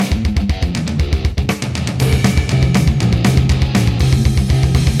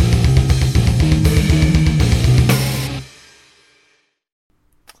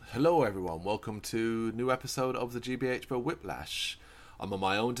everyone, welcome to a new episode of the GBHBL Whiplash. I'm on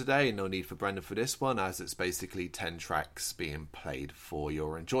my own today, no need for Brendan for this one, as it's basically 10 tracks being played for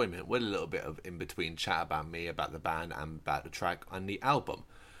your enjoyment, with a little bit of in-between chat about me, about the band, and about the track and the album.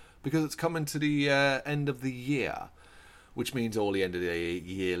 Because it's coming to the end of the year, which means all the end of the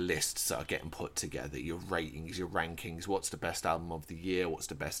year lists are getting put together, your ratings, your rankings, what's the best album of the year, what's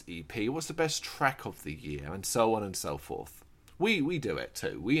the best EP, what's the best track of the year, and so on and so forth. We do it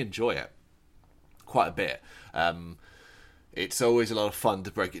too. We enjoy it quite a bit. It's always a lot of fun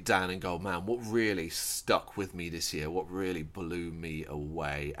to break it down and go, man, what really stuck with me this year? What really blew me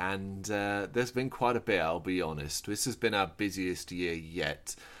away? And there's been quite a bit, I'll be honest. This has been our busiest year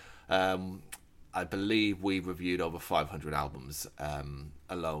yet. I believe we've reviewed over 500 albums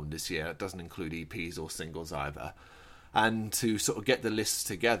alone this year. It doesn't include EPs or singles either. And to sort of get the lists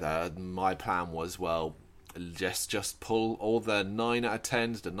together, my plan was, well, just pull all the 9 out of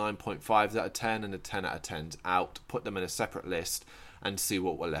 10s, the 9.5s out of 10 and the 10 out of 10s out, put them in a separate list and see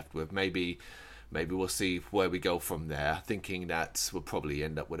what we're left with. Maybe we'll see where we go from there, thinking that we'll probably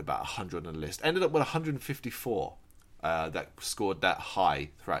end up with about 100 on the list. Ended up with 154 that scored that high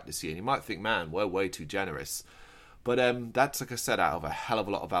throughout this year. And you might think, man, we're way too generous. But that's, like I said, out of a hell of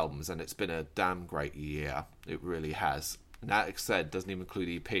a lot of albums, and it's been a damn great year. It really has. And that, like I said, doesn't even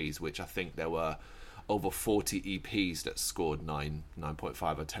include EPs, which I think there were over 40 EPs that scored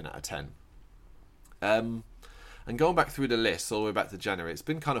 9.5 or 10 out of 10. And going back through the list, all the way back to January, it's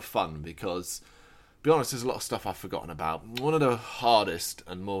been kind of fun because, to be honest, there's a lot of stuff I've forgotten about. One of the hardest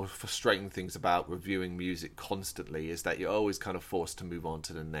and more frustrating things about reviewing music constantly is that you're always kind of forced to move on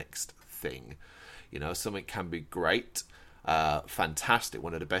to the next thing. You know, something can be great, fantastic,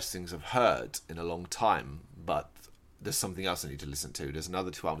 one of the best things I've heard in a long time, but there's something else I need to listen to. There's another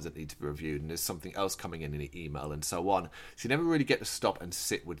 2 albums that need to be reviewed, and there's something else coming in the email, and so on. So you never really get to stop and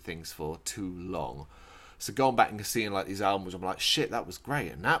sit with things for too long. So going back and seeing like these albums, I'm like, shit, that was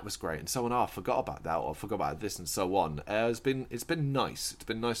great, and that was great, and so on. Oh, I forgot about that, or I forgot about this, and so on. It's been nice. It's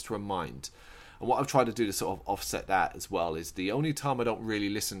been nice to remind. And what I've tried to do to sort of offset that as well is the only time I don't really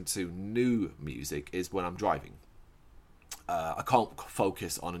listen to new music is when I'm driving. I can't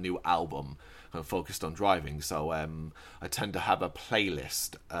focus on a new album. I'm focused on driving, so I tend to have a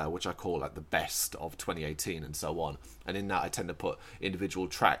playlist which I call like the best of 2018 and so on, and in that I tend to put individual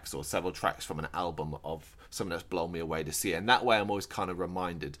tracks or several tracks from an album of something that's blown me away this year, and that way I'm always kind of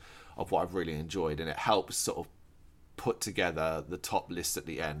reminded of what I've really enjoyed, and it helps sort of put together the top list at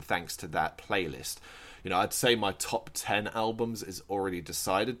the end thanks to that playlist. You know, I'd say my top 10 albums is already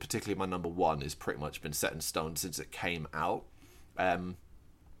decided, particularly my number 1 has pretty much been set in stone since it came out, and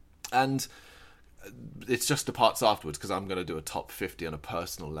it's just the parts afterwards, because I'm going to do a top 50 on a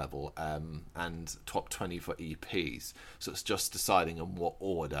personal level, and top 20 for EPs. So it's just deciding on what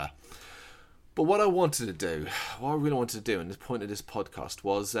order. But what I really wanted to do, and the point of this podcast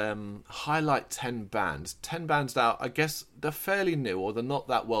was highlight 10 bands. 10 bands that I guess they're fairly new, or they're not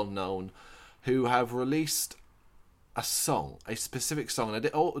that well known, who have released a song, a specific song.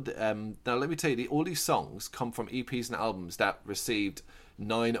 Now let me tell you, all these songs come from EPs and albums that received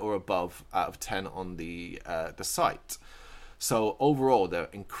 9 or above out of 10 on the site. So overall, they're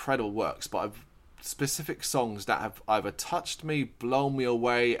incredible works, but I've specific songs that have either touched me, blown me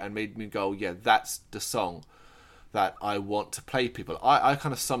away, and made me go, yeah, that's the song that I want to play people. I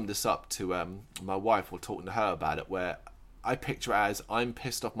kind of summed this up to my wife while talking to her about it, where I picture it as I'm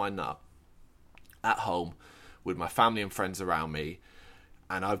pissed off my nut at home with my family and friends around me,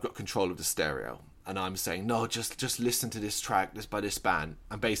 and I've got control of the stereo. And I'm saying, no, just listen to this track, this by this band.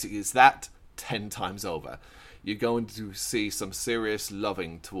 And basically it's that 10 times over. You're going to see some serious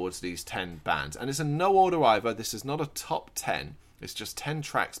loving towards these 10 bands. And it's in no order either. This is not a top 10. It's just 10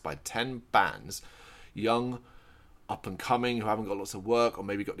 tracks by 10 bands. Young, up and coming, who haven't got lots of work or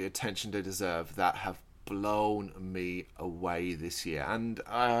maybe got the attention they deserve, that have blown me away this year. And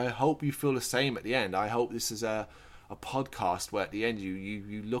I hope you feel the same at the end. I hope this is a podcast where at the end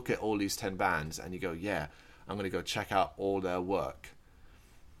you look at all these 10 bands and you go, yeah, I'm going to go check out all their work.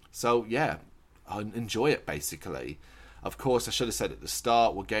 So yeah, enjoy it basically. Of course, I should have said at the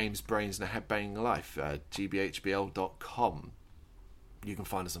start, we're Games, Brains and a Headbanging Life, gbhbl.com. You can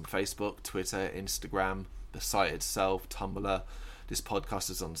find us on Facebook, Twitter, Instagram, the site itself, Tumblr. This podcast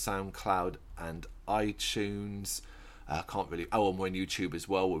is on SoundCloud and iTunes. And we're on YouTube as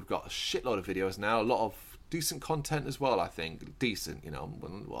well. We've got a shitload of videos now, a lot of decent content as well. I think decent, you know,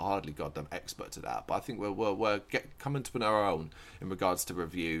 we're hardly goddamn expert at that, but I think we're coming to our own in regards to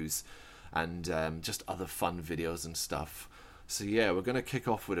reviews and just other fun videos and stuff. So yeah, we're going to kick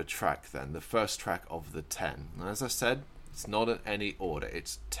off with a track then, the first track of the 10. And as I said, it's not in any order.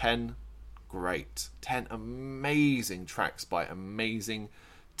 It's 10 great. 10 amazing tracks by amazing,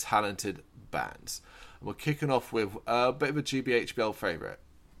 talented bands. And we're kicking off with a bit of a GBHBL favourite.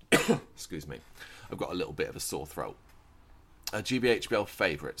 Excuse me. I've got a little bit of a sore throat. A GBHBL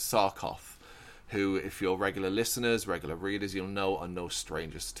favourite, Sarkoth, who, if you're regular listeners, regular readers, you'll know are no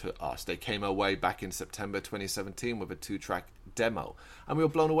strangers to us. They came our way back in September 2017 with a 2-track demo, and we were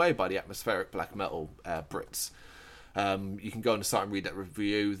blown away by the atmospheric black metal Brits. You can go on the site and read that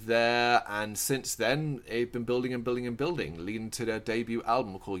review there, and since then, they've been building and building and building, leading to their debut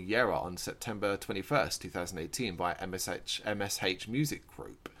album called Yera on September 21st, 2018 by MSH Music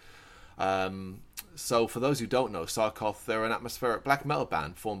Group. So for those who don't know, Sarkoth, they're an atmospheric black metal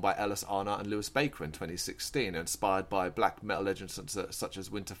band formed by Ellis Arnott and Lewis Baker in 2016, inspired by black metal legends such as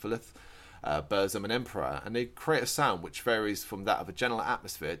Winterfellith, Burzum and Emperor, and they create a sound which varies from that of a general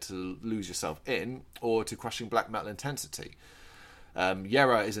atmosphere to lose yourself in, or to crushing black metal intensity.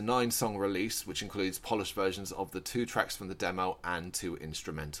 Yera is a 9-song release which includes polished versions of the 2 tracks from the demo and 2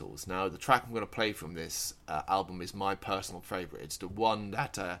 instrumentals. Now, the track I'm going to play from this album is my personal favourite. It's the one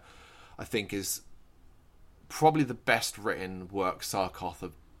that I think is probably the best written work Sarkoth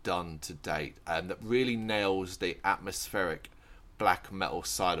have done to date, and that really nails the atmospheric black metal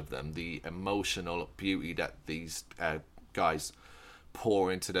side of them, the emotional beauty that these guys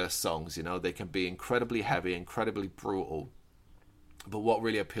pour into their songs. You know, they can be incredibly heavy, incredibly brutal, but what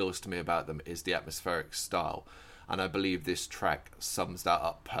really appeals to me about them is the atmospheric style, and I believe this track sums that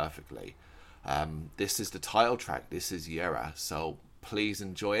up perfectly. This is the title track. This is Yera, so please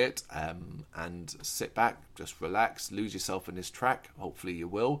enjoy it, and sit back, just relax, lose yourself in this track. Hopefully you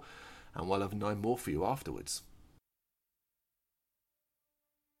will, and we'll have 9 more for you afterwards.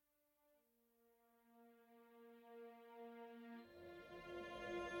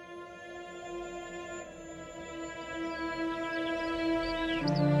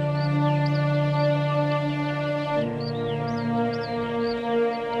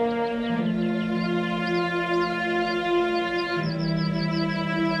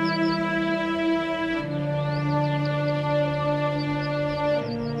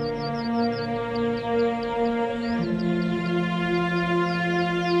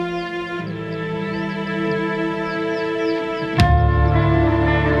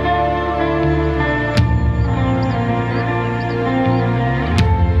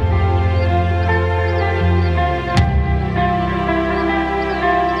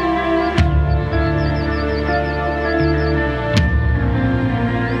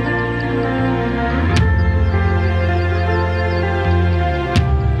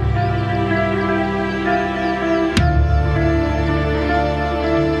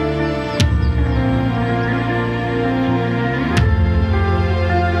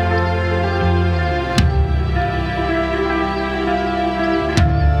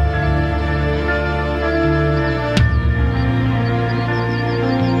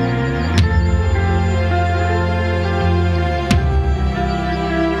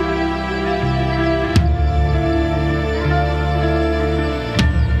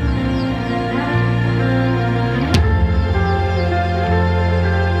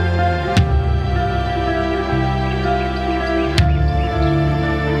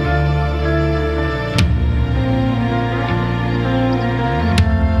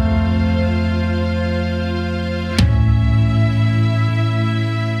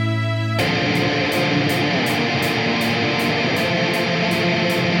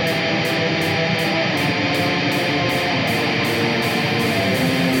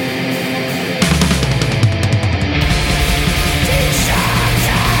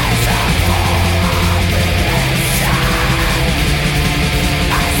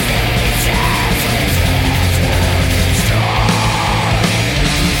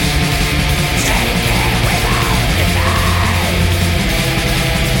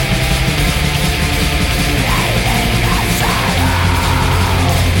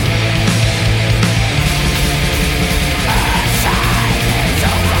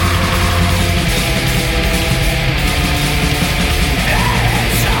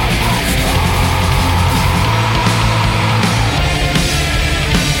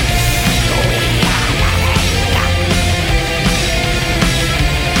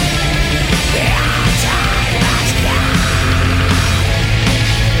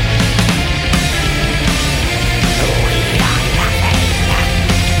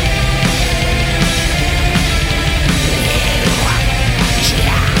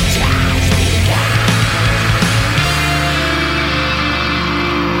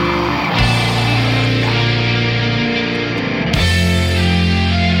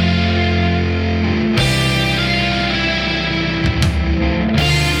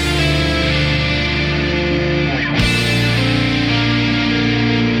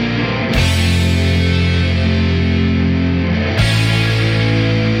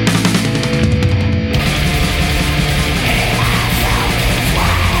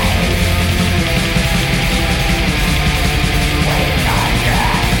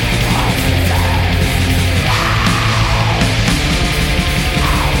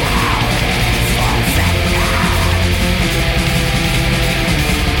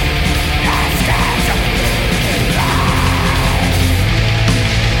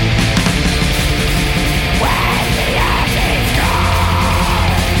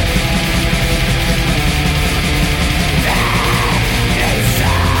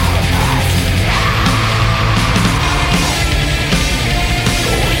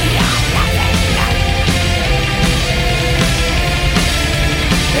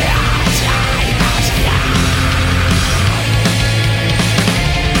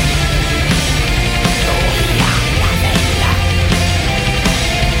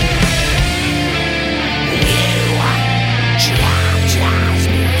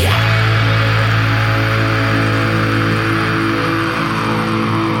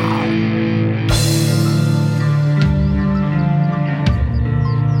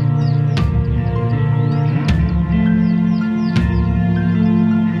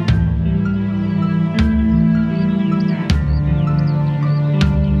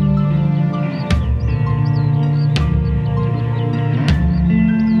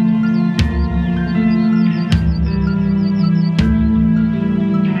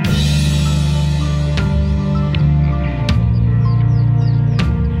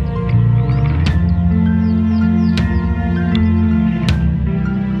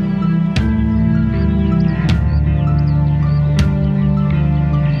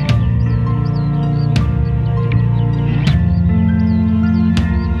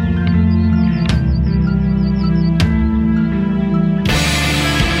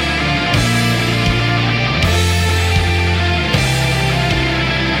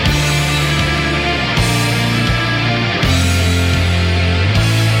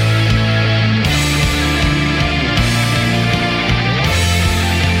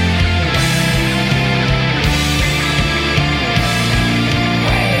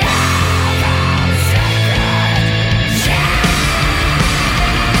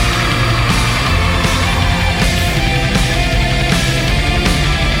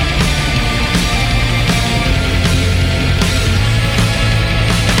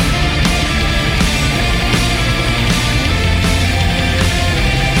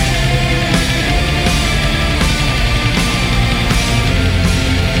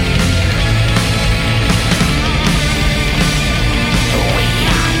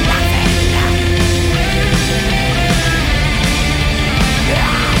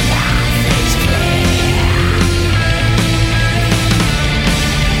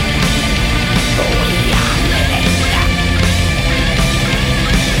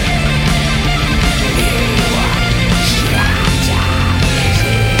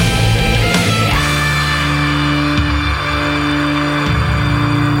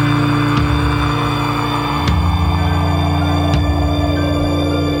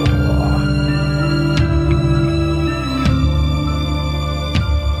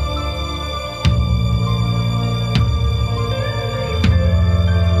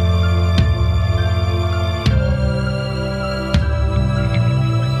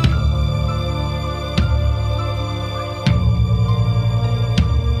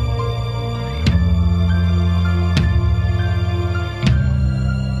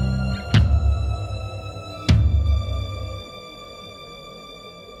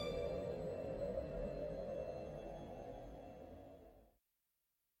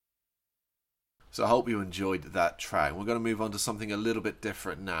 So I hope you enjoyed that track. We're going to move on to something a little bit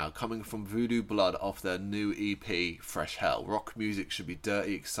different now. Coming from Voodoo Blood off their new EP, Fresh Hell. Rock music should be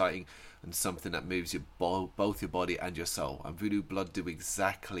dirty, exciting, and something that moves both your body and your soul. And Voodoo Blood do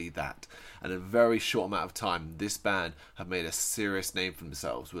exactly that. And in a very short amount of time, this band have made a serious name for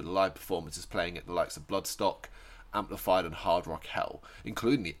themselves with live performances playing at the likes of Bloodstock, Amplified, and Hard Rock Hell,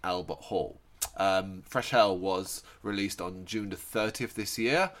 including the Albert Hall. Fresh Hell was released on June the 30th this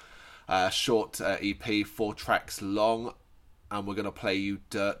year. Short EP, 4 tracks long, and we're going to play you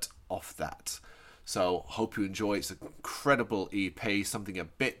Dirt off that. So hope you enjoy. It's an incredible EP, something a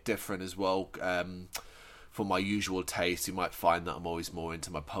bit different as well. For my usual taste, you might find that I'm always more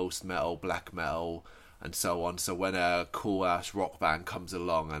into my post-metal, black metal, and so on. So when a cool-ass rock band comes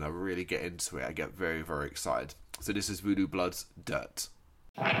along and I really get into it, I get very, very excited. So this is Voodoo Blood's Dirt.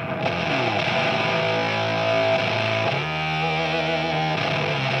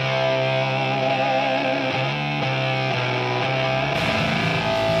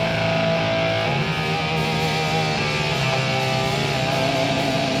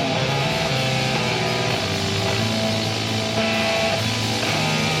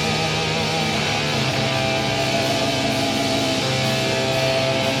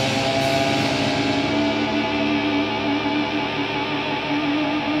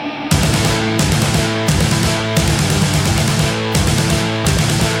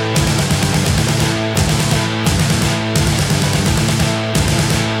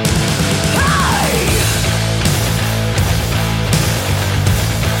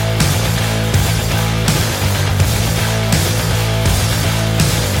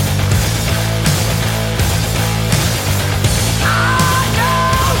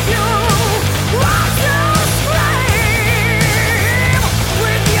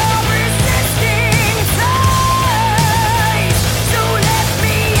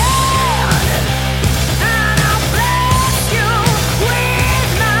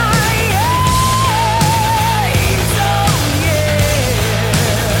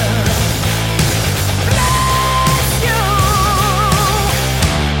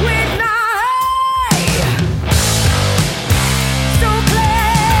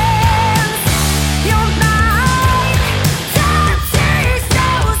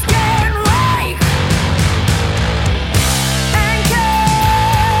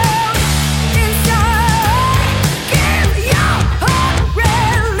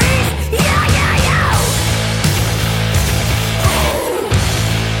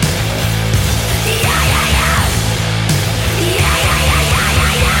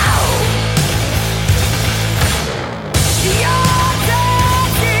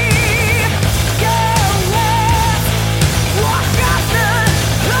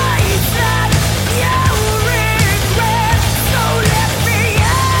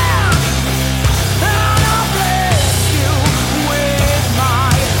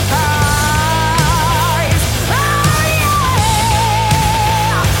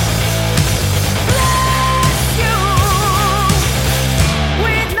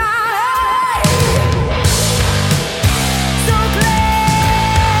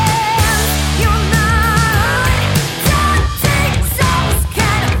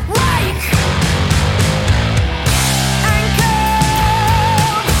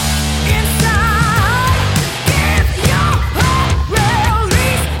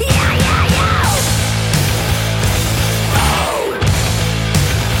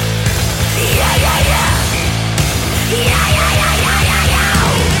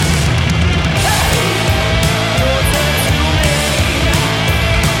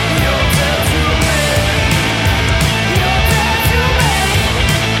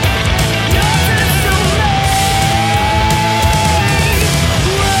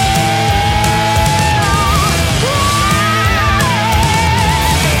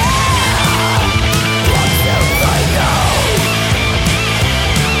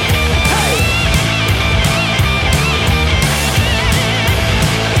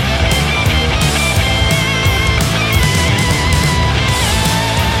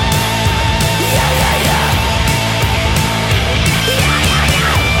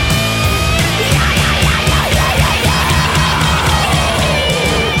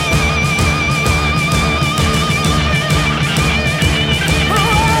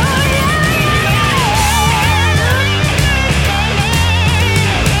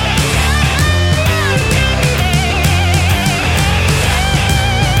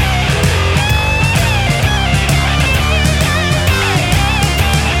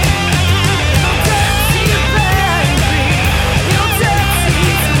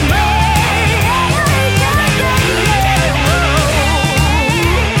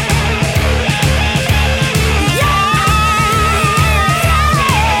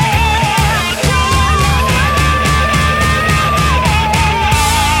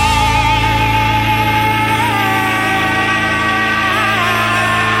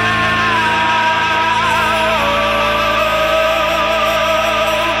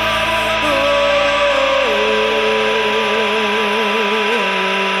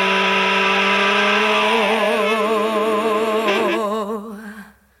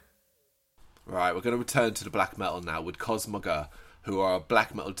 we're going to return to the black metal now with Cosmoga, who are a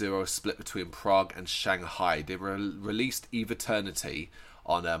black metal duo split between Prague and Shanghai. They were released Eve Eternity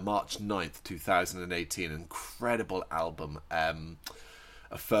on March 9th, 2018. Incredible album.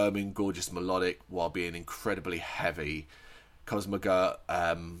 Affirming, gorgeous, melodic, while being incredibly heavy. Cosmoga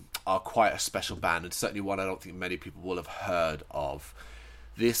are quite a special band, and certainly one I don't think many people will have heard of.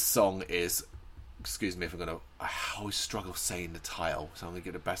 This song is, excuse me if I always struggle saying the title, so I'm going to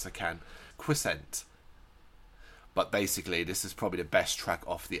get the best I can. Quiescent. But basically, this is probably the best track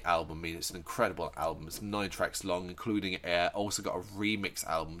off the album. I mean, it's an incredible album. It's 9 tracks long, including also got a remix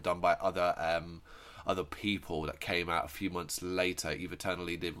album done by other people that came out a few months later. Eve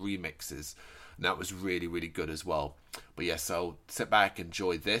Eternally did remixes, and that was really, really good as well. But yeah, so sit back,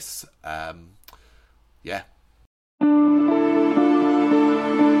 enjoy this. Yeah.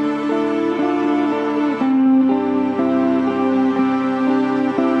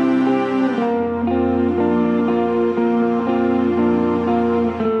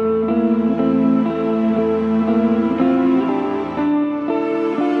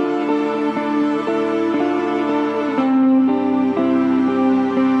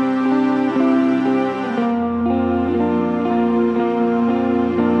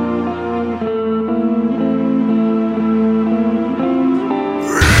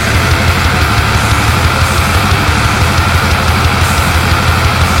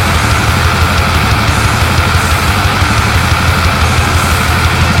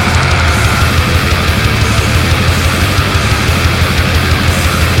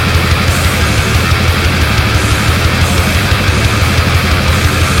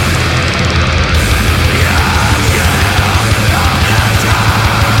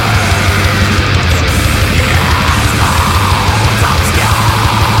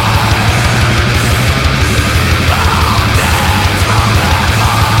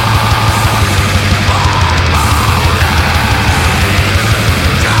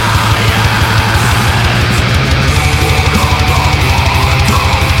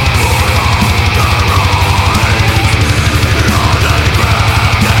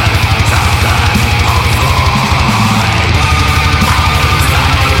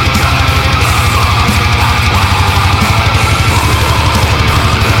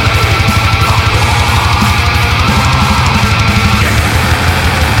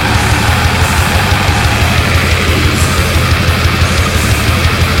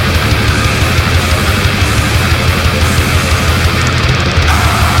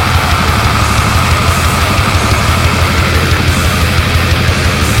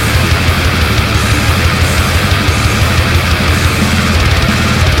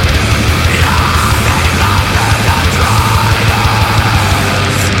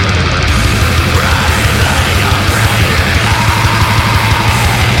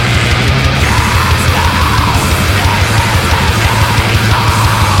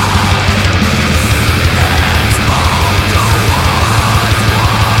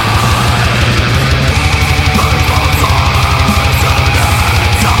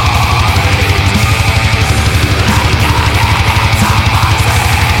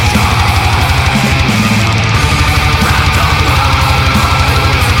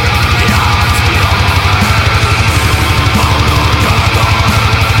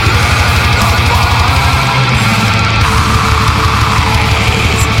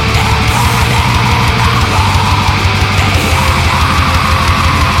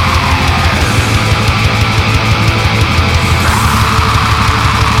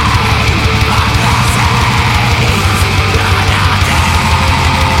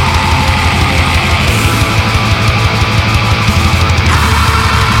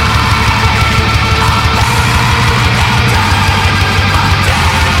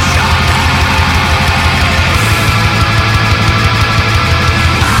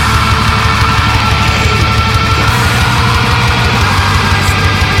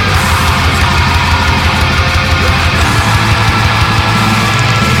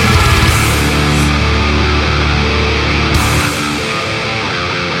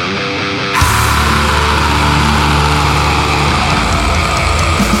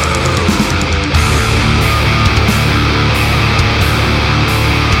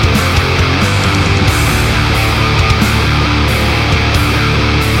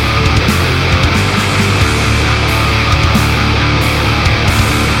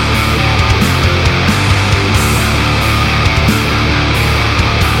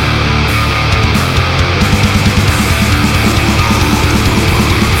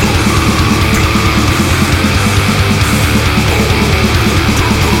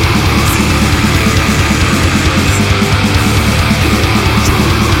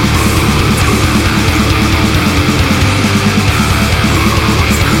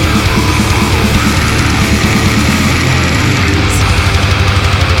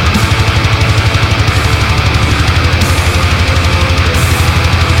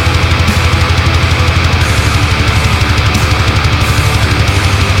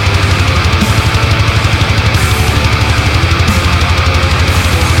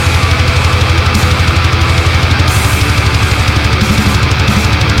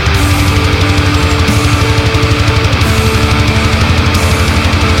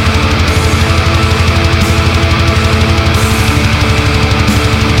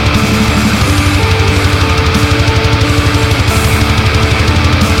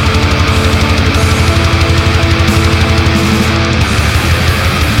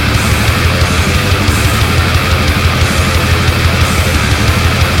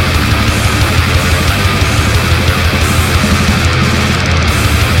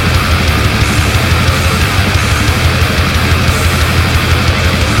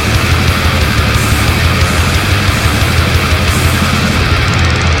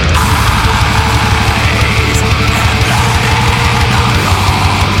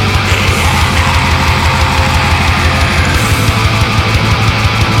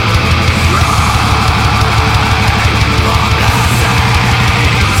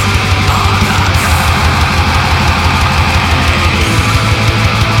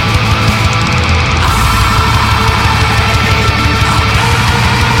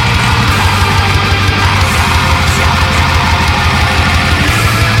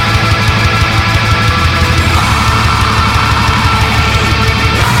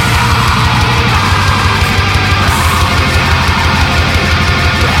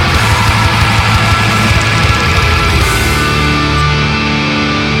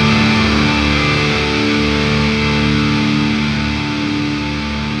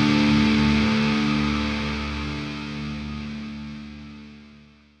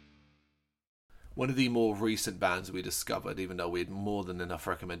 One of the more recent bands we discovered, even though we had more than enough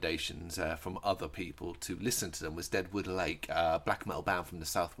recommendations from other people to listen to them, was Deadwood Lake, a black metal band from the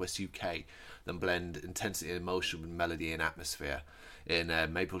southwest UK that blend intensity and emotion with melody and atmosphere. In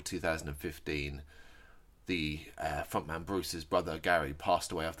April 2015, the frontman Bruce's brother Gary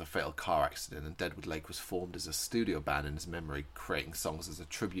passed away after a fatal car accident, and Deadwood Lake was formed as a studio band in his memory, creating songs as a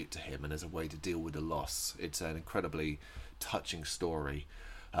tribute to him and as a way to deal with the loss. It's an incredibly touching story.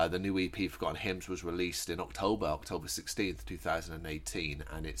 The new EP Forgotten Hymns was released in October 16th, 2018,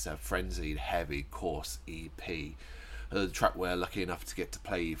 and it's a frenzied, heavy, coarse EP. The track we're lucky enough to get to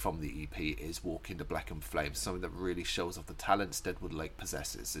play from the EP is Walk into Black and Flames, something that really shows off the talents Deadwood Lake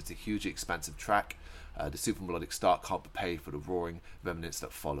possesses. It's a hugely expansive track. The super melodic start can't be paid for the roaring remnants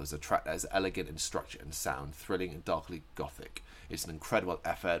that follows. A track that is elegant in structure and sound, thrilling and darkly gothic. It's an incredible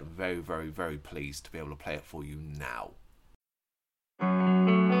effort. I'm very, very, very pleased to be able to play it for you now.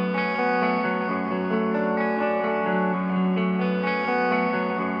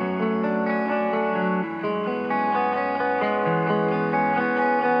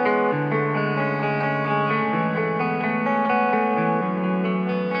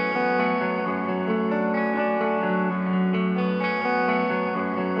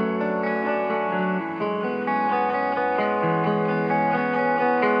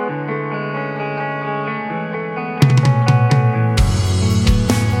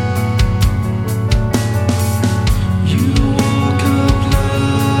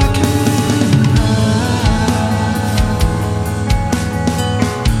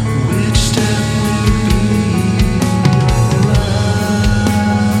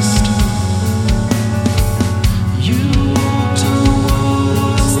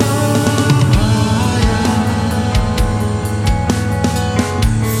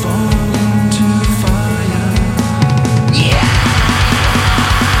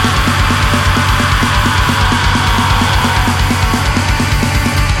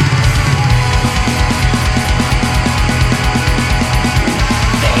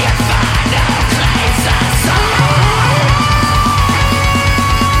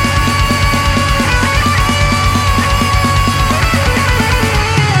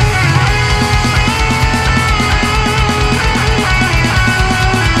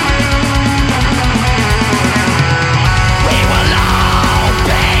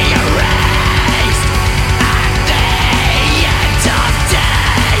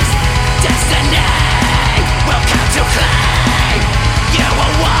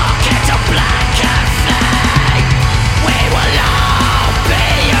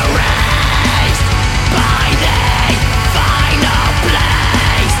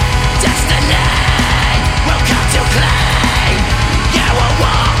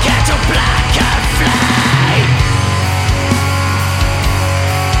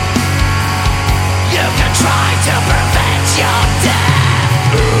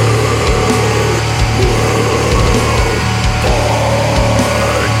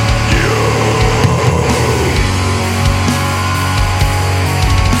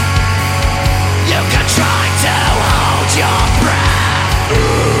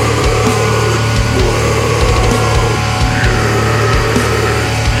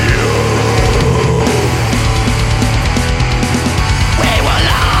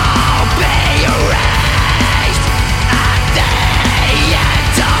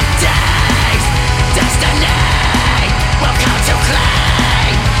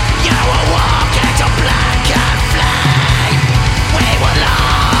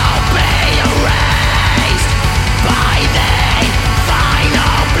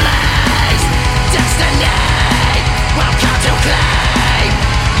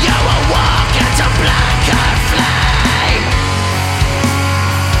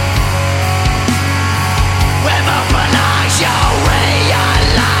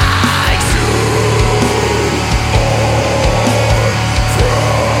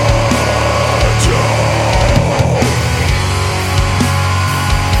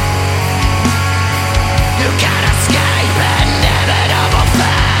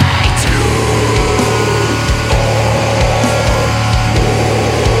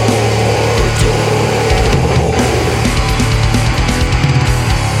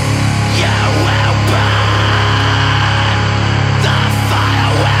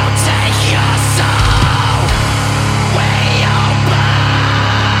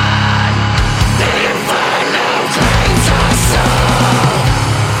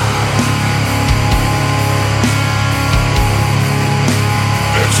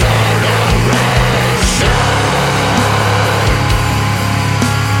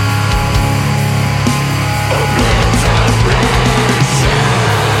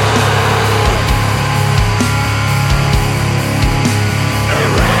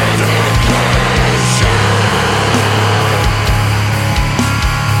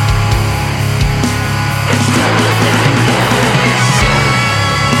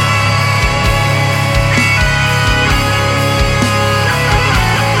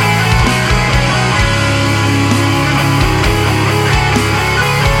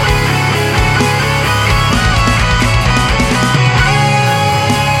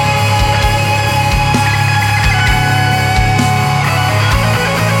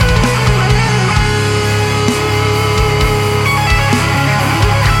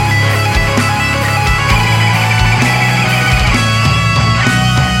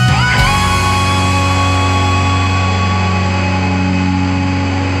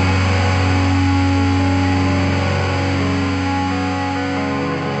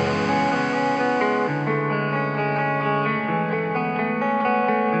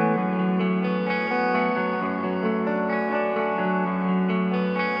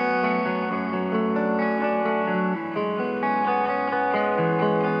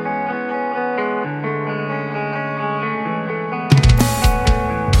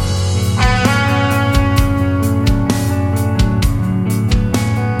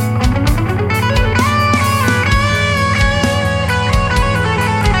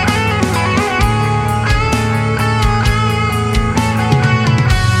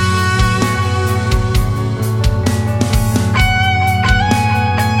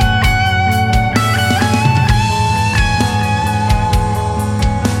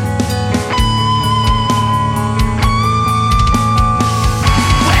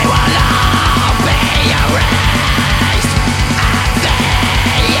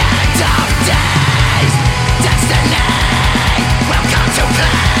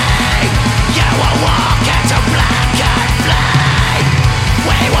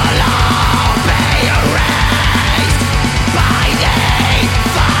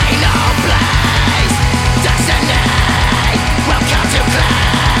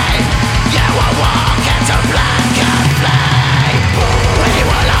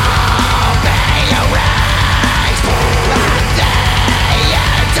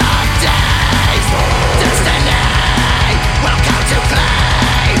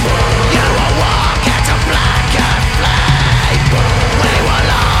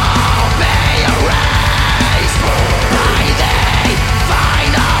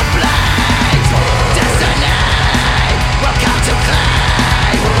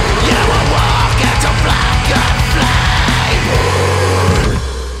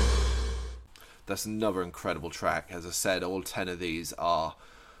 That's another incredible track. As I said, all 10 of these are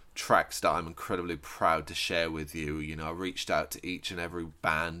tracks that I'm incredibly proud to share with you. You know, I reached out to each and every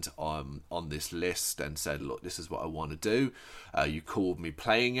band on this list and said, look, this is what I want to do. You called me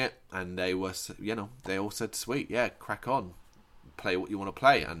playing it, and they were, you know, they all said, sweet, yeah, crack on, play what you want to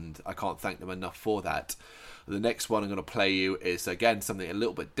play, and I can't thank them enough for that. The next one I'm going to play you is, again, something a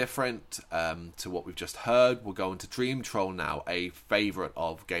little bit different to what we've just heard. We're going to Dream Troll now, a favourite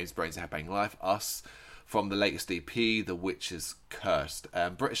of Games, Brains and Headbang Life, us, from the latest EP, The Witch is Cursed.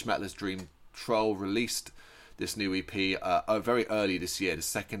 British metalers Dream Troll released this new EP very early this year, the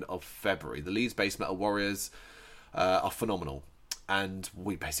 2nd of February. The Leeds-based metal warriors are phenomenal, and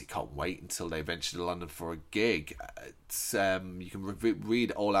we basically can't wait until they venture to London for a gig. You can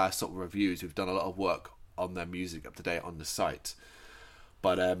read all our sort of reviews. We've done a lot of work on their music up to date on the site.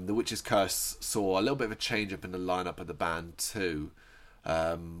 But The Witch's Curse saw a little bit of a change up in the lineup of the band too.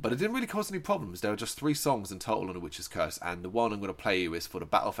 But it didn't really cause any problems. There were just 3 songs in total on The Witch's Curse, and the one I'm going to play you is for the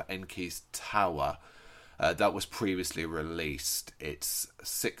Battle for Enki's Tower. That was previously released. It's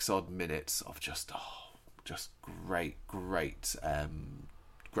 6 odd minutes of just great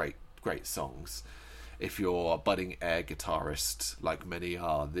songs. If you're a budding air guitarist, like many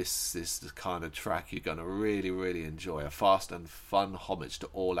are, this is the kind of track you're going to really, really enjoy. A fast and fun homage to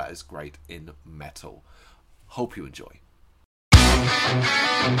all that is great in metal. Hope you enjoy.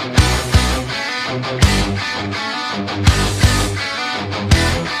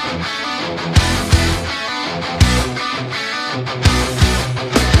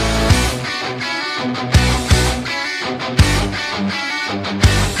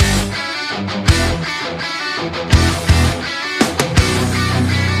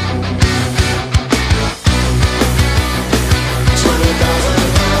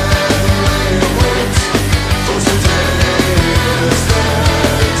 Today is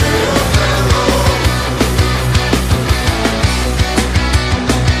the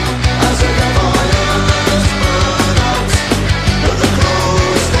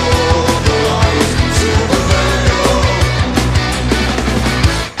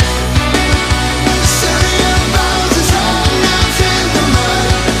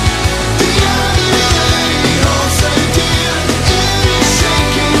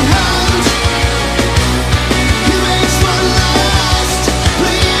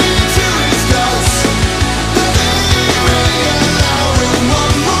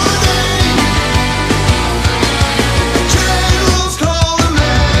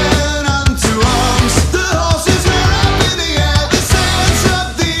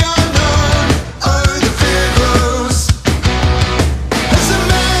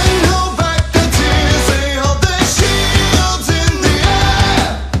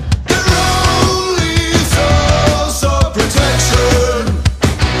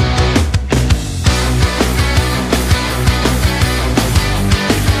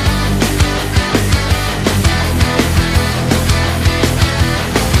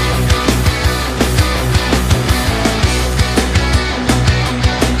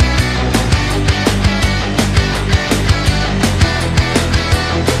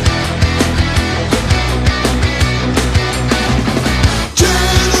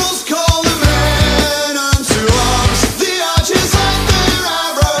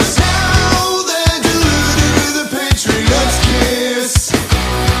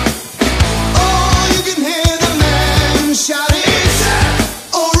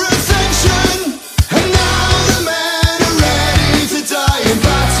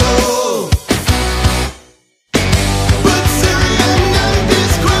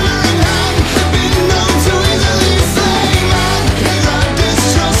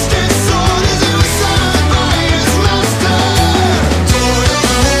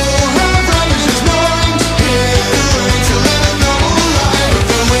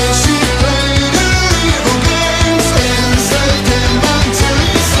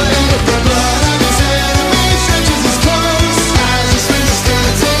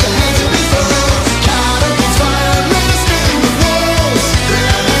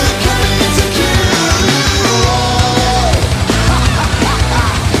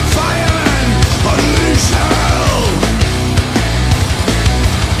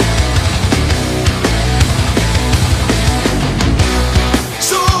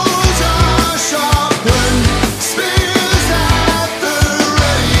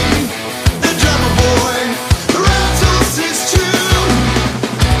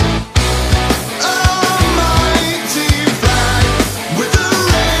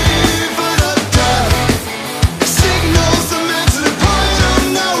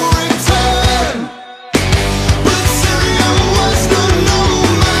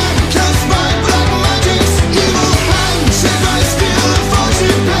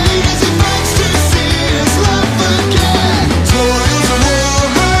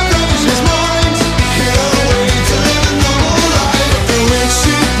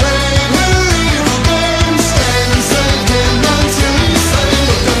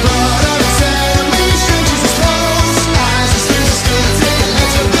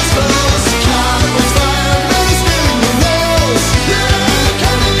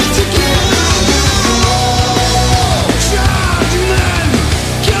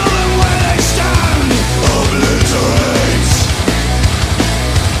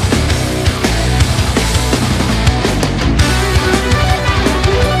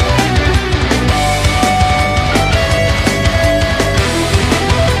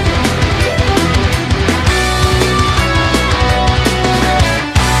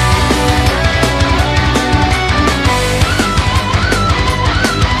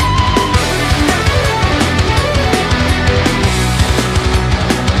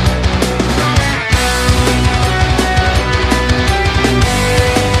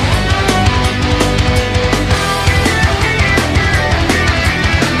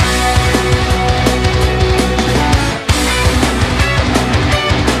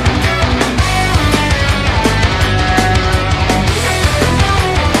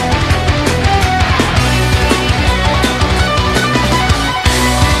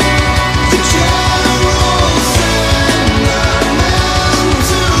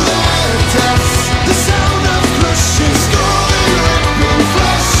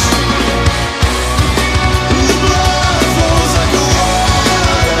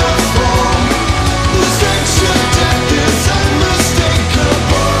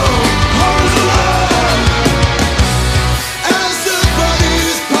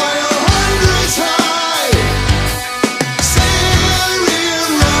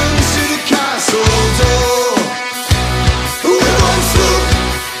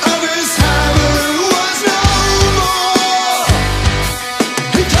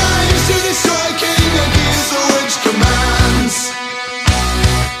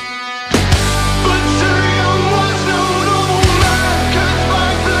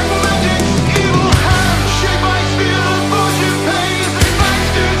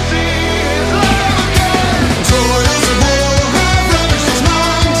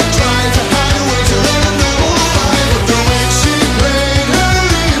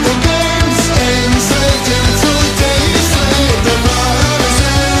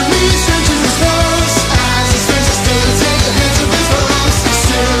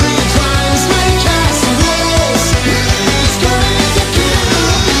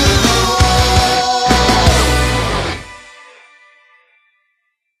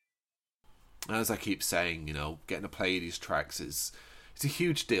as I keep saying, you know, getting to play these tracks it's a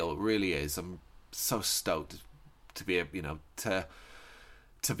huge deal. It really is. I'm so stoked to be able, you know, to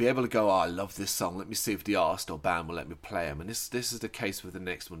be able to go, oh, I love this song, let me see if the artist or band will let me play them. And this is the case with the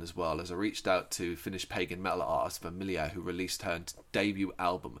next one as well, as I reached out to Finnish pagan metal artist Familia, who released her debut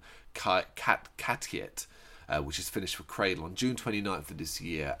album Katiet, which is finished for Cradle on June 29th of this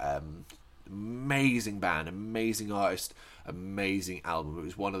year. Amazing band, amazing artist, amazing album. It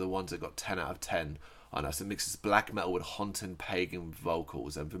was one of the ones that got 10 out of 10 on us. It mixes black metal with haunting pagan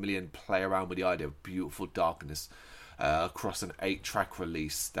vocals, and Familia play around with the idea of beautiful darkness across an 8-track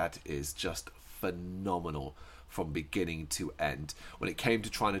release that is just phenomenal from beginning to end. When it came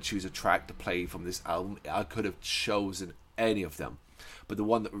to trying to choose a track to play from this album, I could have chosen any of them, but the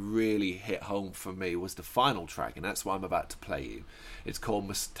one that really hit home for me was the final track, and that's what I'm about to play you. It's called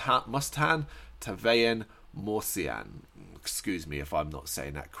Mustan Taveyan Morsian. Excuse me if I'm not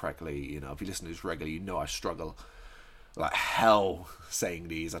saying that correctly. You know, if you listen to this regularly, you know I struggle like hell saying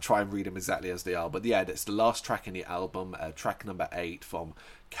these. I try and read them exactly as they are, but yeah, that's the last track in the album, track number 8 from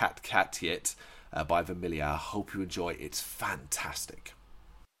Katiet by Familia. I hope you enjoy. It's fantastic.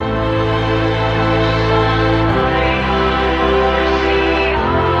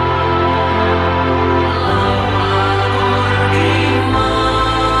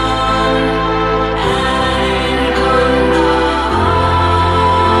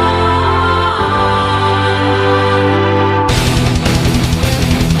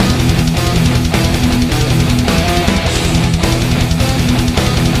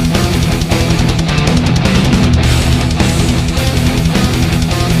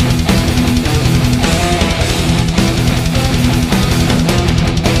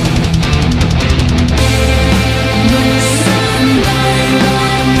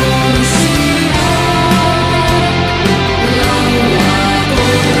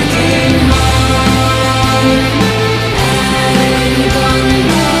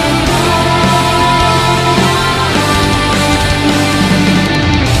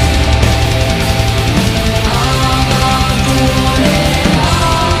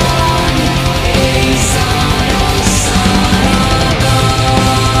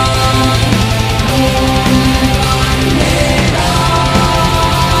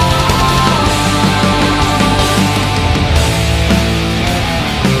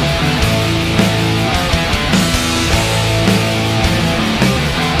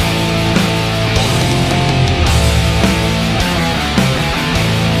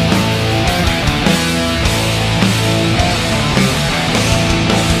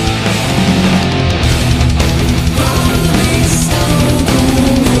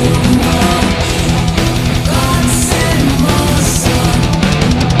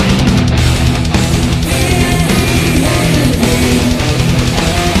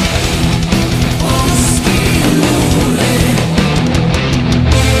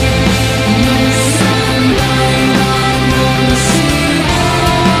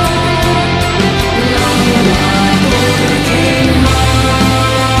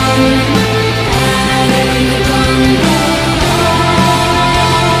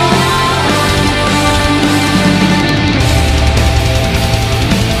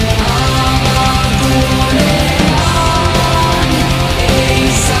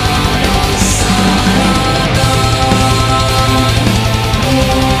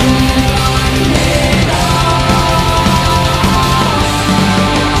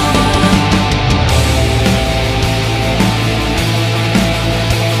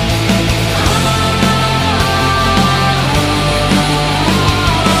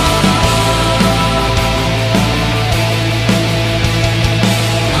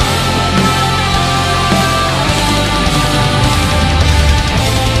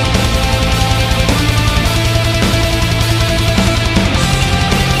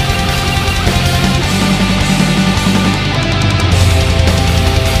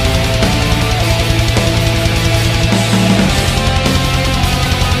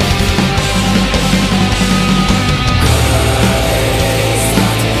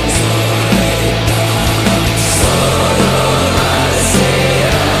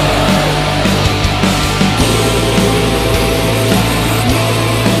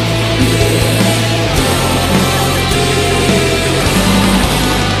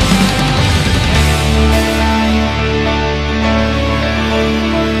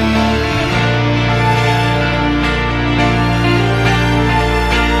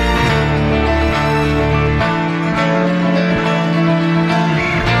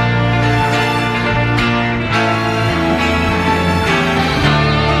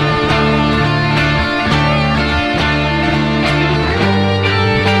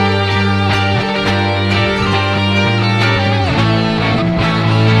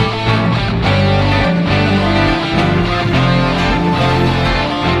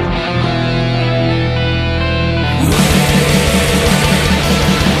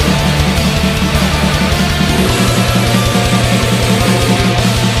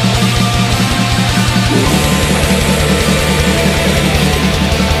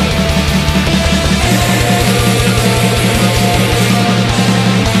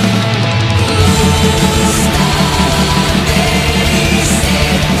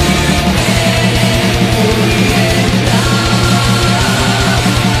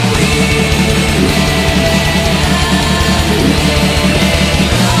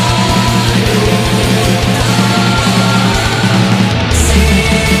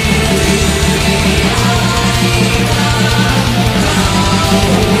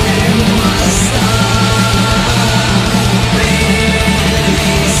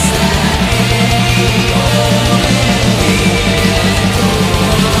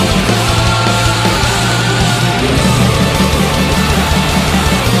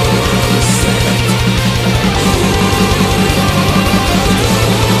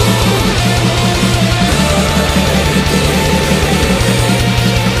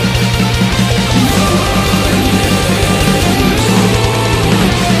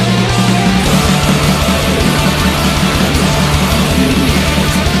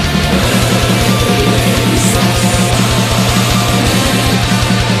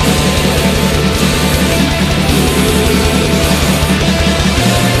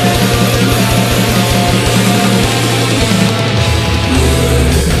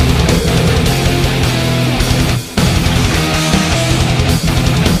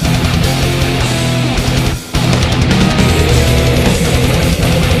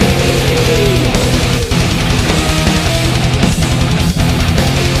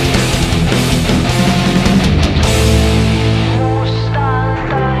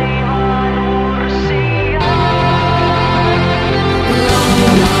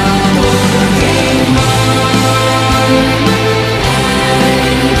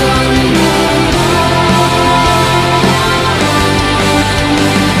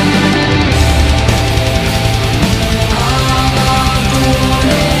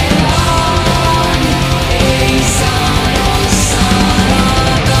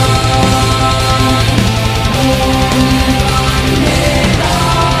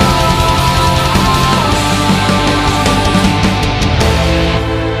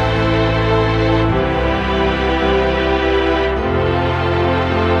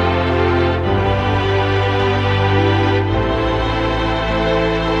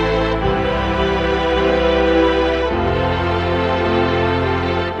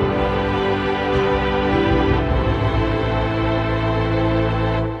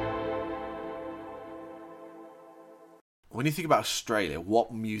 Australia,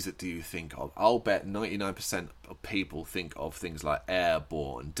 what music do you think of? I'll bet 99% of people think of things like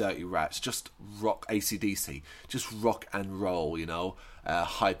Airborne, Dirty Rats, just rock, AC/DC, just rock and roll, you know,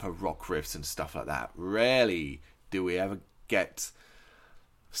 hyper rock riffs and stuff like that. Rarely do we ever get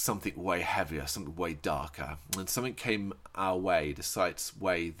something way heavier, something way darker. And something came our way, the site's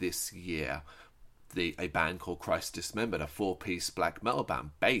way this year. A band called Christ Dismembered, a 4-piece black metal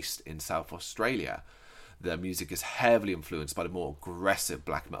band based in South Australia. Their music is heavily influenced by the more aggressive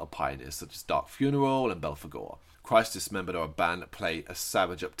black metal pioneers such as Dark Funeral and Belphegor. Christ Dismembered are a band that play a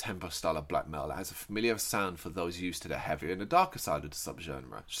savage up-tempo style of black metal that has a familiar sound for those used to the heavier and the darker side of the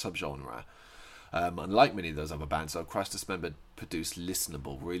subgenre. Unlike many of those other bands, though, Christ Dismembered produce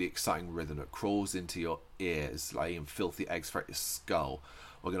listenable, really exciting rhythm that crawls into your ears, laying filthy eggs throughout your skull.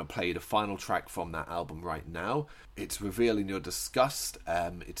 We're going to play the final track from that album right now. It's Revealing Your Disgust.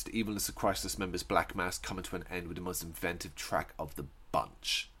 It's the evilness of Christ Dismembered's Black Mass coming to an end with the most inventive track of the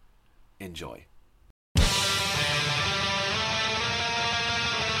bunch. Enjoy.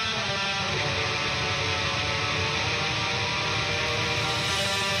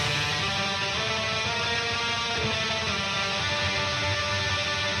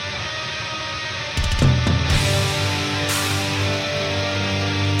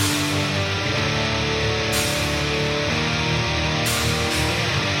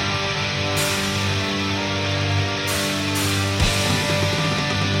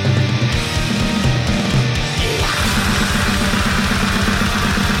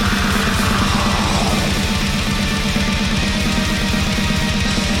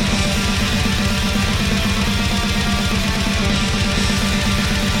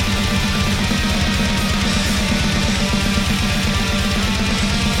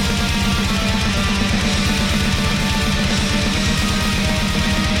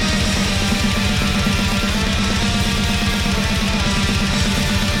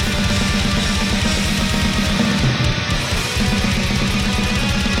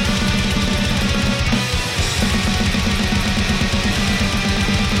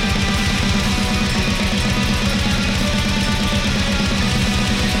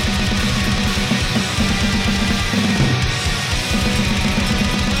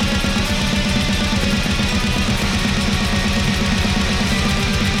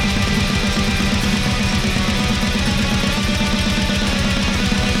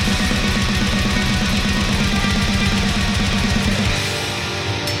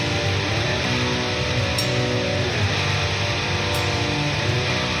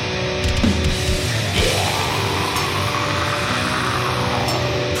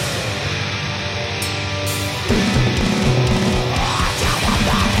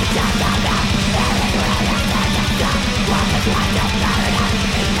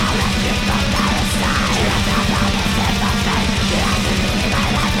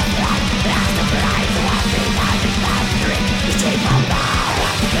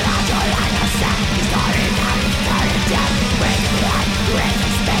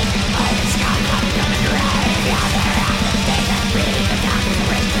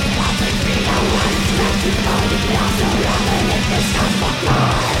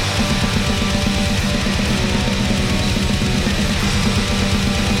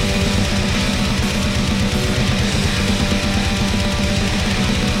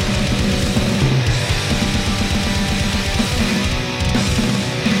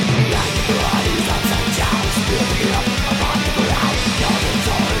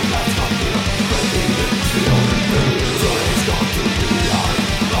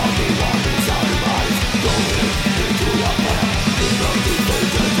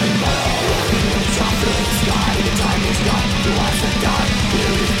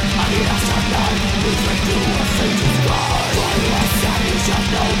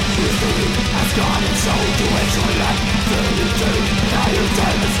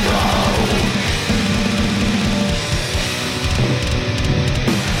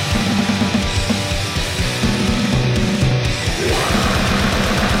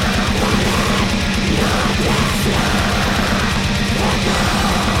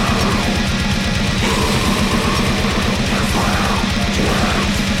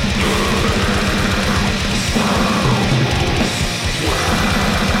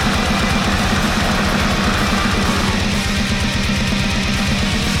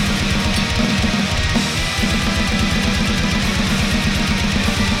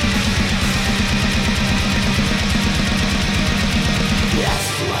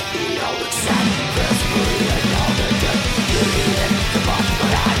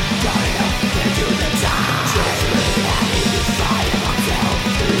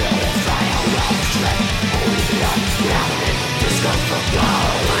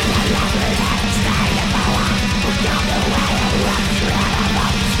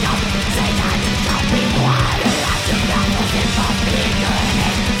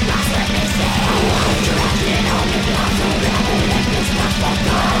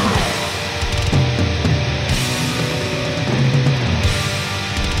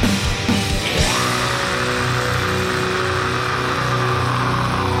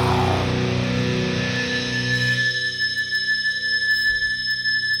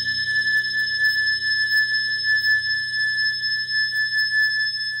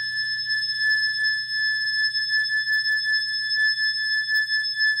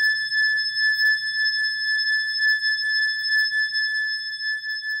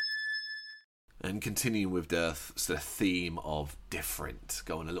 And continuing with the theme of different,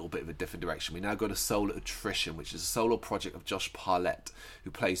 going a little bit of a different direction, we now go to Solar Attrition, which is a solo project of Josh Parlett,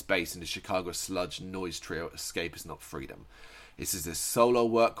 who plays bass in the Chicago sludge noise trio Escape Is Not Freedom. This is a solo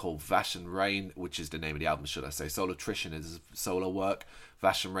work called Vash and Rain, which is the name of the album, should I say. Solar Attrition is a solo work.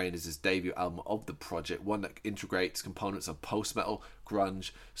 Vash and Rain is his debut album of the project, one that integrates components of post-metal,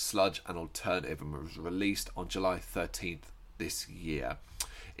 grunge, sludge, and alternative, and was released on July 13th this year.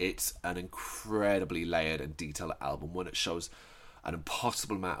 It's an incredibly layered and detailed album, one that shows an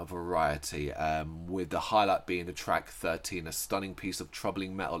impossible amount of variety, with the highlight being the track 13, a stunning piece of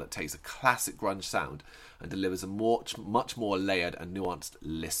troubling metal that takes a classic grunge sound and delivers a much more layered and nuanced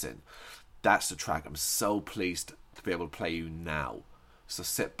listen. That's the track I'm so pleased to be able to play you now. So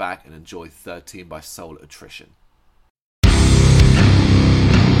sit back and enjoy 13 by Solar Attrition.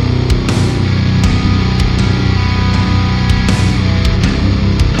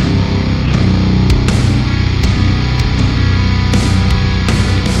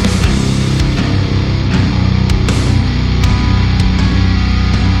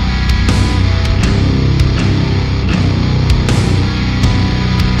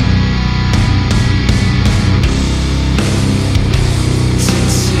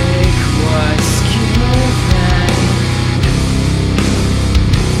 What's given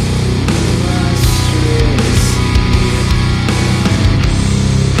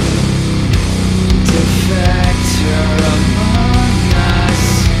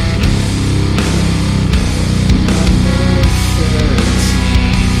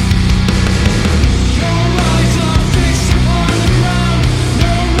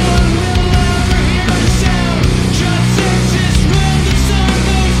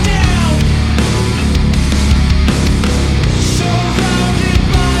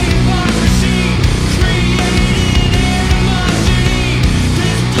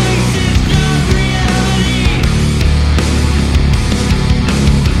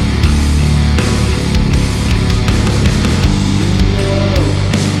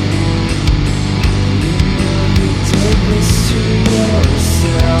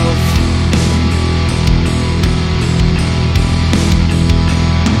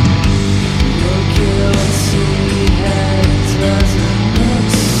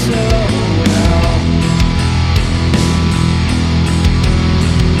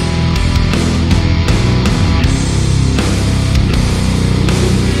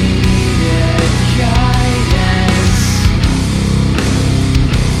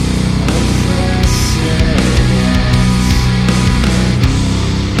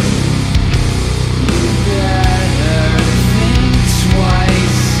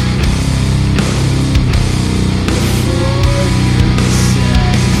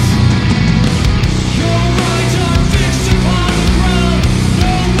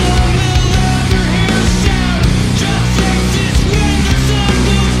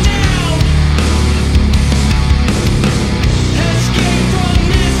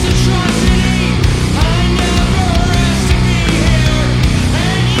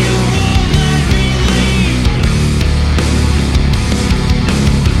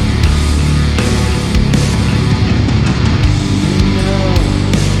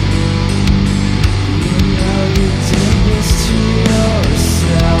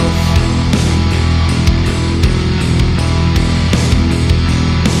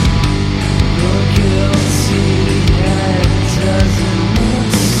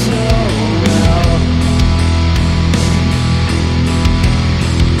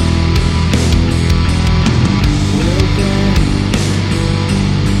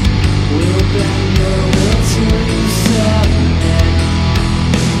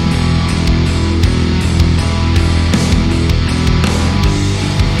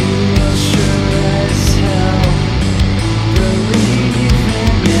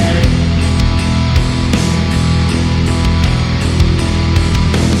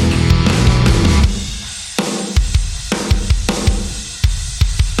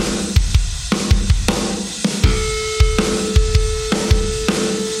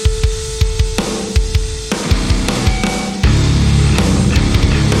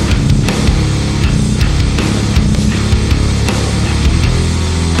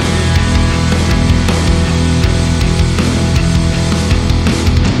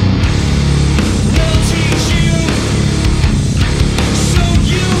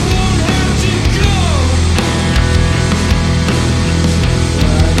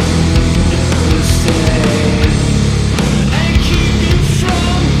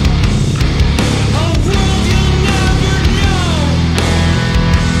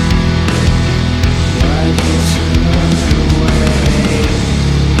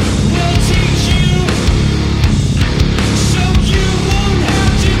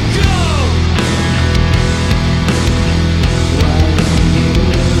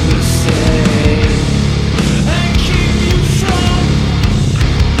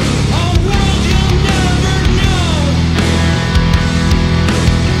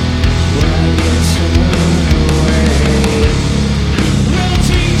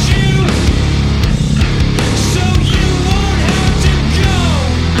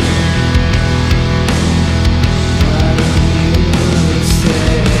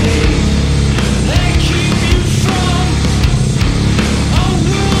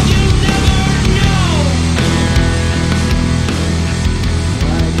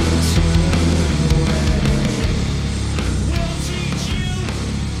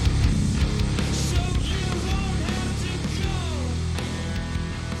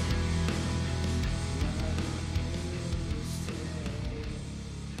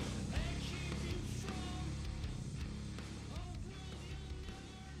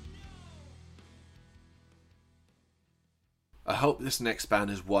hope this next band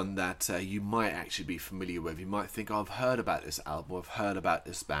is one that you might actually be familiar with. You might think, oh, I've heard about this album, I've heard about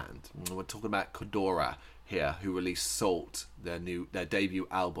this band. We're talking about Kodora here, who released Salt, their debut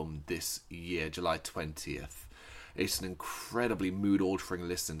album this year, July 20th. It's an incredibly mood-altering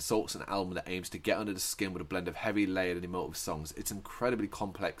listen. Salt's an album that aims to get under the skin with a blend of heavy, layered and emotive songs. It's incredibly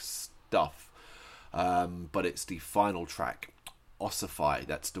complex stuff, but it's the final track, Ossify,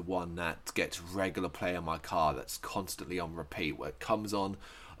 that's the one that gets regular play in my car, that's constantly on repeat, where it comes on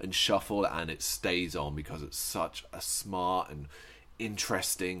and shuffle and it stays on because it's such a smart and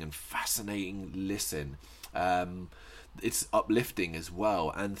interesting and fascinating listen. It's uplifting as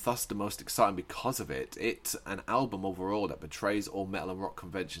well, and thus the most exciting because of it. It's an album overall that betrays all metal and rock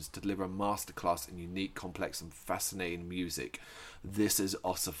conventions to deliver a masterclass in unique, complex and fascinating music. This is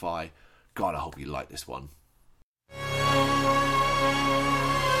Ossify. God, I hope you like this one.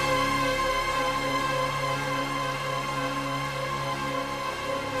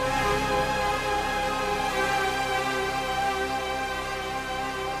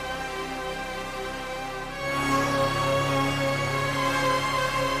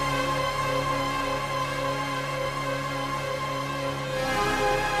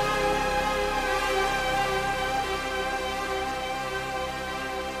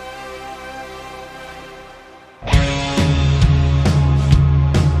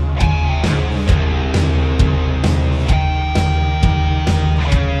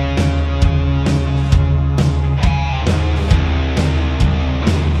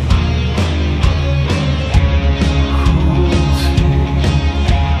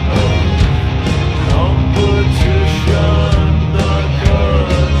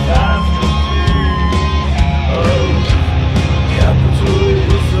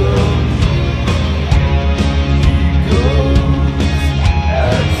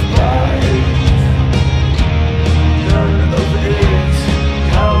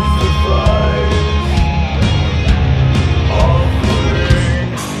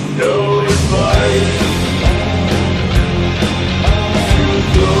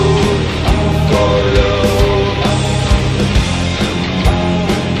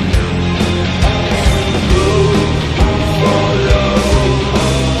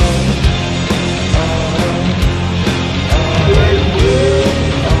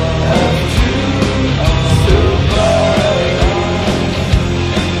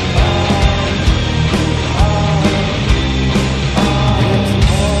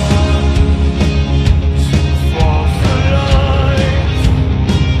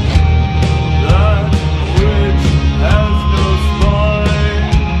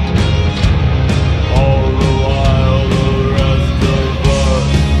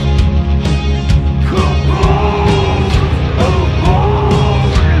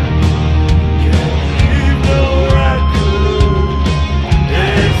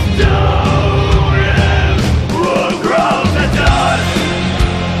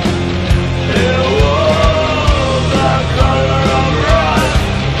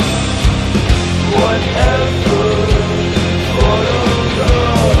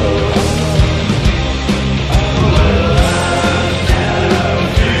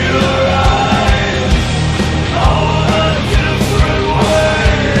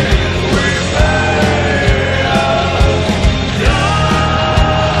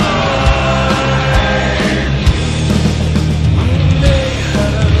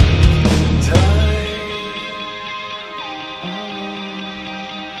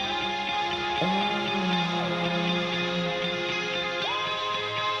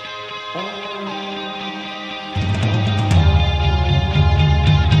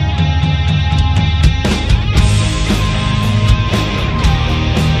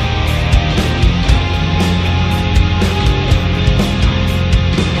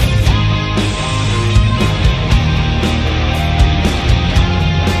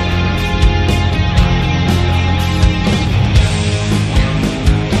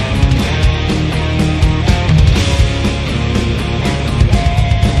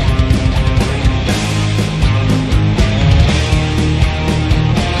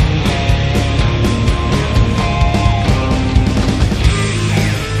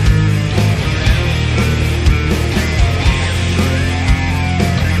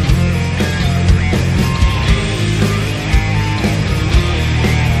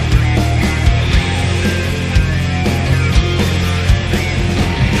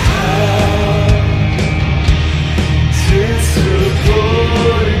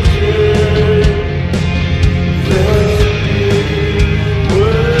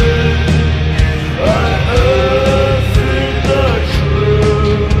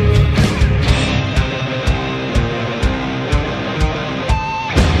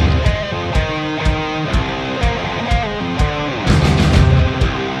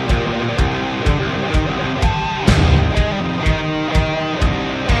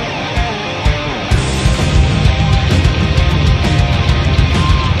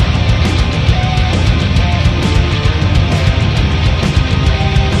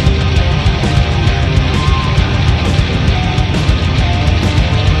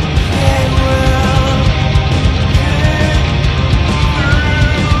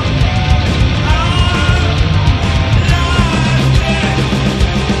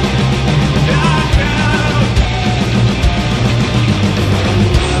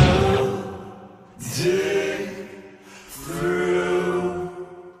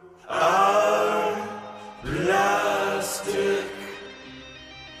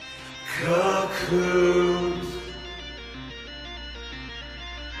 Cocoon.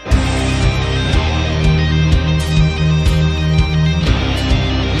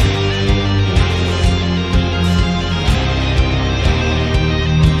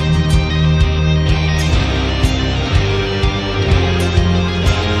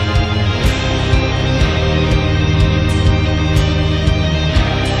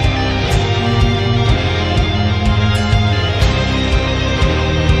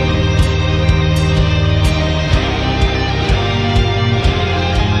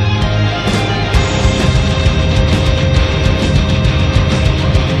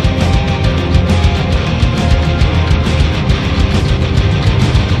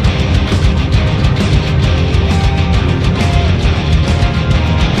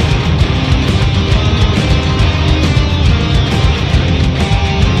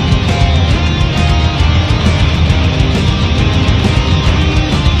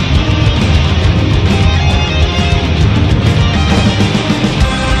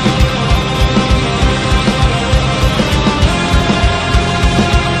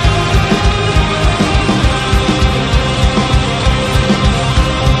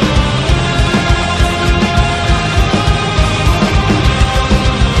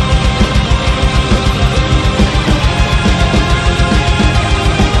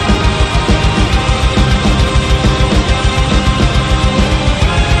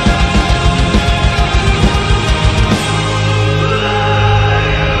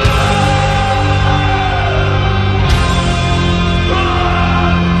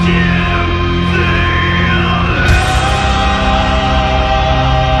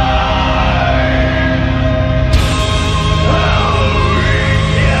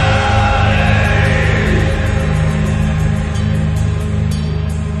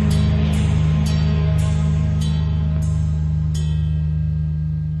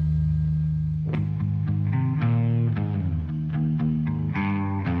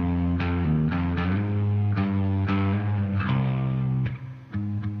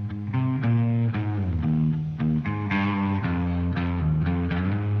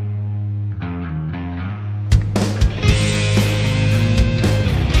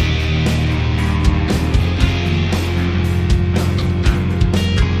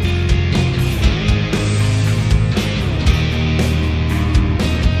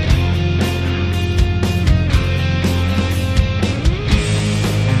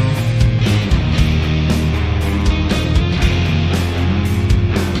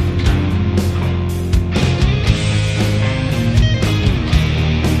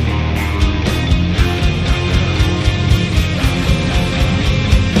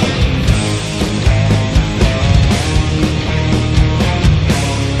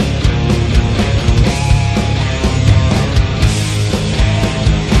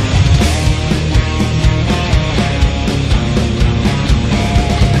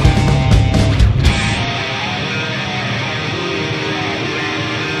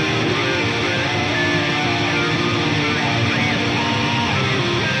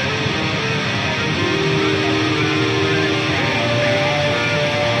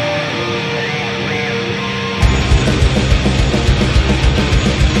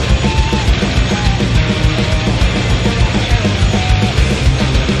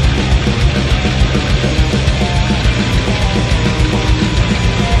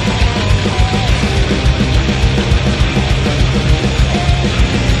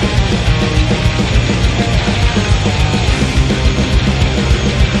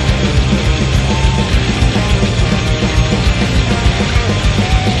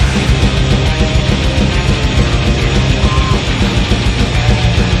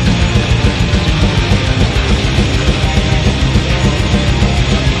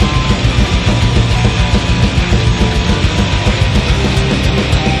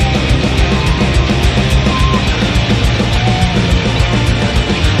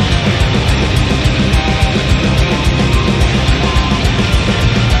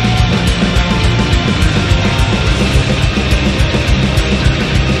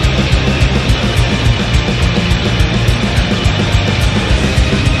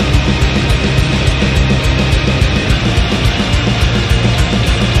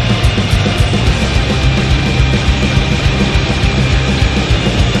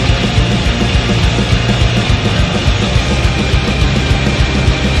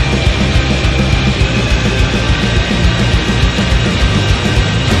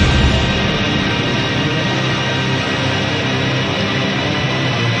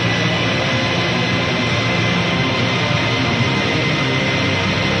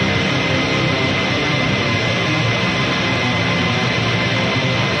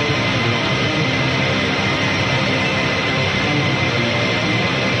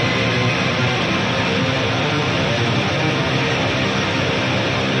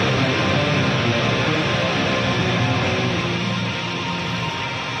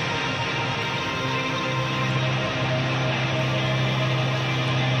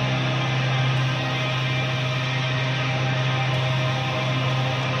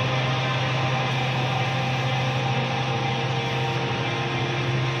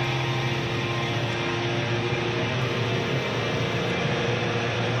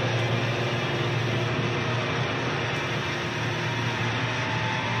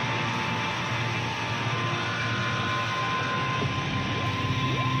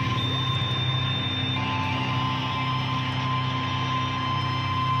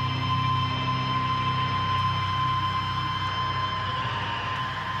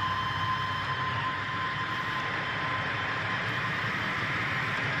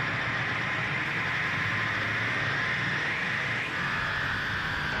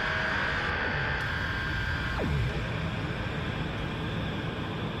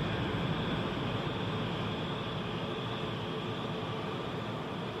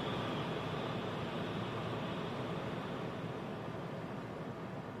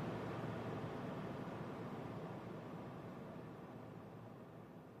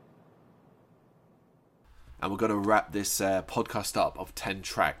 And we're going to wrap this podcast up of 10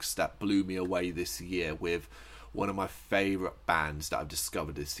 tracks that blew me away this year with one of my favourite bands that I've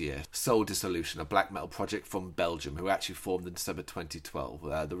discovered this year, Soul Dissolution, a black metal project from Belgium who actually formed in December 2012.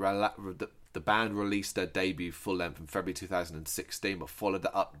 The band released their debut full length in February 2016, but followed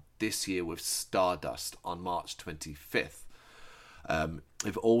that up this year with Stardust on March 25th.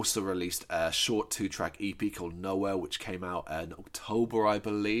 They've also released a short 2-track EP called Nowhere, which came out in October, I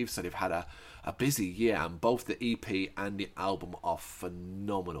believe. So they've had a busy year, and both the EP and the album are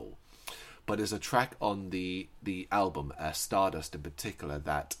phenomenal. But there's a track on the album, Stardust in particular,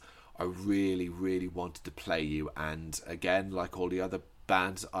 that I really, really wanted to play you. And again, like all the other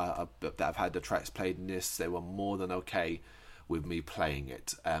bands that have had the tracks played in this, they were more than okay with me playing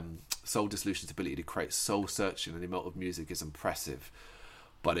it. Soul Dissolution's ability to create soul-searching and emotive music is impressive.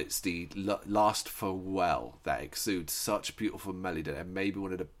 But it's the Last Farewell that exudes such beautiful melody that it may be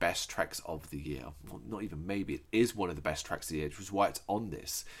one of the best tracks of the year. Well, not even maybe, it is one of the best tracks of the year, which is why it's on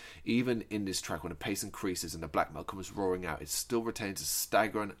this. Even in this track, when the pace increases and the black metal comes roaring out, it still retains a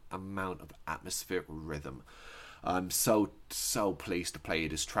staggering amount of atmospheric rhythm. I'm so pleased to play you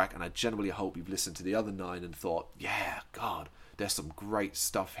this track, and I genuinely hope you've listened to the other 9 and thought, yeah, God, there's some great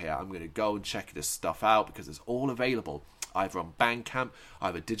stuff here. I'm going to go and check this stuff out because it's all available either on Bandcamp,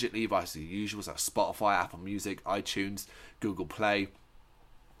 either digitally via the usuals like Spotify, Apple Music, iTunes, Google Play,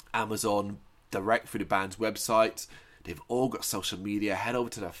 Amazon, direct through the band's website. They've all got social media. Head over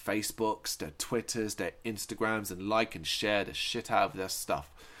to their Facebooks, their Twitters, their Instagrams, and like and share the shit out of their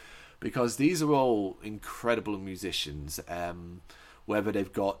stuff. Because these are all incredible musicians, whether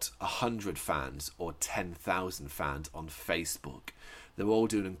they've got 100 fans or 10,000 fans on Facebook. They're all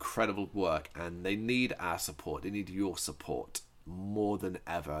doing incredible work, and they need our support. They need your support more than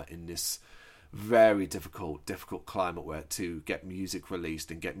ever in this very difficult climate where to get music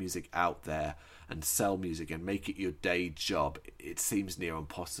released and get music out there and sell music and make it your day job, it seems near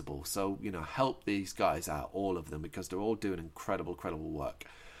impossible. So, help these guys out, all of them, because they're all doing incredible work.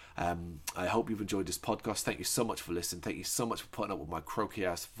 I hope you've enjoyed this podcast. Thank you so much for listening. Thank you so much for putting up with my croaky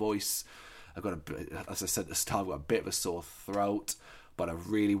ass voice. As I said at the start, I've got a bit of a sore throat, but I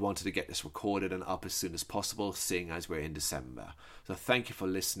really wanted to get this recorded and up as soon as possible, seeing as we're in December. So thank you for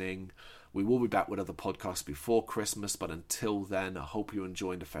listening. We will be back with other podcasts before Christmas, but until then, I hope you're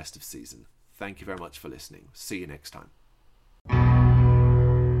enjoying the festive season. Thank you very much for listening. See you next time.